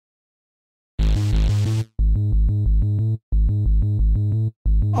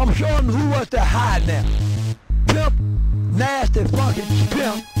Show them who wants to hide now. Pimp, nasty fucking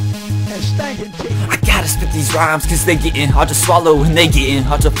pimp, and stinking teeth. I gotta spit these rhymes cause they getting hard to swallow and they getting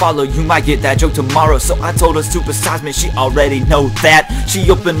hard to follow. You might get that joke tomorrow, so I told her supersize me, she already know that. She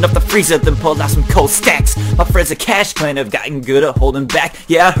opened up the freezer, then pulled out some cold stacks. My friends at Cash Clan have gotten good at holding back.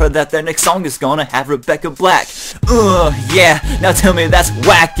 Yeah, I heard that their next song is gonna have Rebecca Black. Yeah, now tell me that's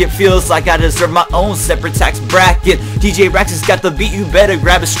whack. It feels like I deserve my own separate tax bracket. DJ Raxtus got the beat, you better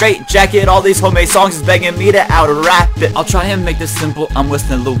grab a straight jacket. All these homemade songs is begging me to out-rap it. I'll try and make this simple, I'm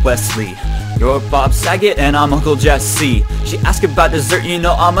Weztnilla Wesley. You're Bob Saget and I'm Uncle Jesse. She asked about dessert, you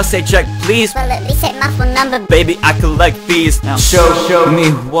know I'ma say check please. Well, at least hit my phone number. Baby, I collect fees. Now show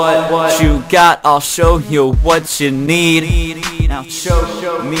me what you got, I'll show you what you need. Now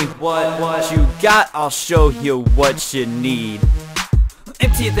show me what you got, I'll show you what you need.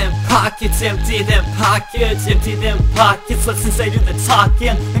 Empty them pockets, empty them pockets, empty them pockets. Let Sensei do the talking.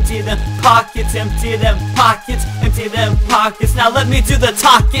 Empty them pockets, empty them pockets, empty them pockets. Now let me do the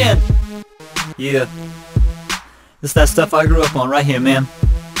talking. Yeah, this that stuff I grew up on right here, man.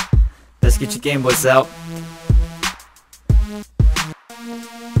 Let's get your Game Boys out.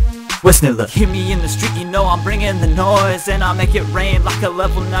 Weztnilla. Hear me in the street, you know I'm bringing the noise, and I make it rain like a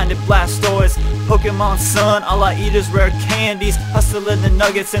level 90 Blastoise. Pokemon Sun, all I eat is rare candies. Hustling the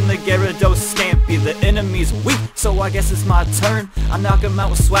nuggets and the Gyarados Stampy. The enemy's weak, so I guess it's my turn. I knock them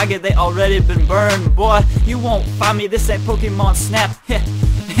out with swagger, they already been burned. Boy, you won't find me, this ain't Pokemon Snap.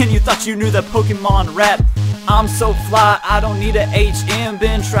 And you thought you knew the Pokemon rap. I'm so fly, I don't need an HM.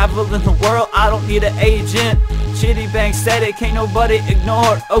 Been traveling the world, I don't need an agent. Chitty Bang said it, can't nobody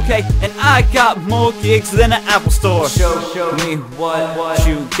ignore. Okay, and I got more gigs than an Apple Store. Show me what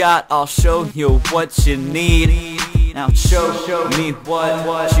you got, I'll show you what you need. Now show me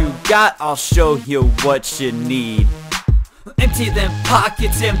what you got, I'll show you what you need. Empty them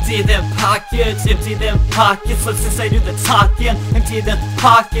pockets, empty them pockets, empty them pockets. Let's just say do the talking. Empty them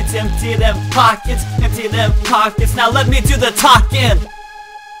pockets, empty them pockets, empty them pockets. Now let me do the talking.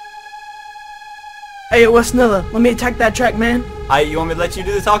 Hey, Weztnilla, let me attack that track, man. You want me to let you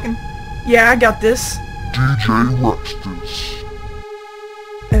do the talking? Yeah, I got this. DJ Raxtus.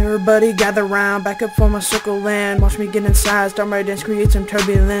 Everybody gather round, back up for my circle land. Watch me get inside, start my dance, create some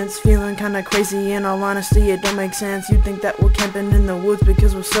turbulence. Feeling kinda crazy, in all honesty it don't make sense. You think that we're camping in the woods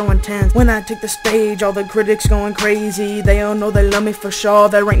because we're so intense. When I take the stage, all the critics going crazy. They all know they love me for sure,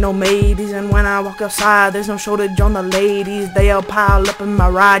 there ain't no maybes. And when I walk outside, there's no shortage on the ladies. They all pile up in my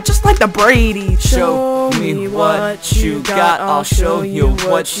ride, just like the Brady's. Show me what you got, I'll show you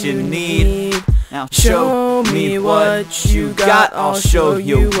what you need. Now show me what you got, I'll show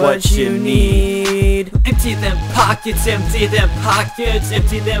you what you need. Empty them pockets, empty them pockets,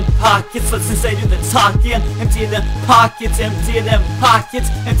 empty them pockets. Let's Sensei do the talking. Empty them pockets, empty them pockets,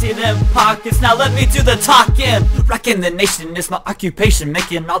 empty them pockets. Now let me do the talking. Rockin' the nation is my occupation,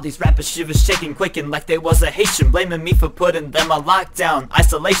 making all these rappers shivers, shaking, quaking like they was a Haitian, blaming me for putting them on lockdown,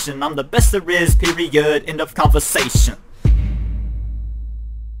 isolation. I'm the best there is, period, end of conversation.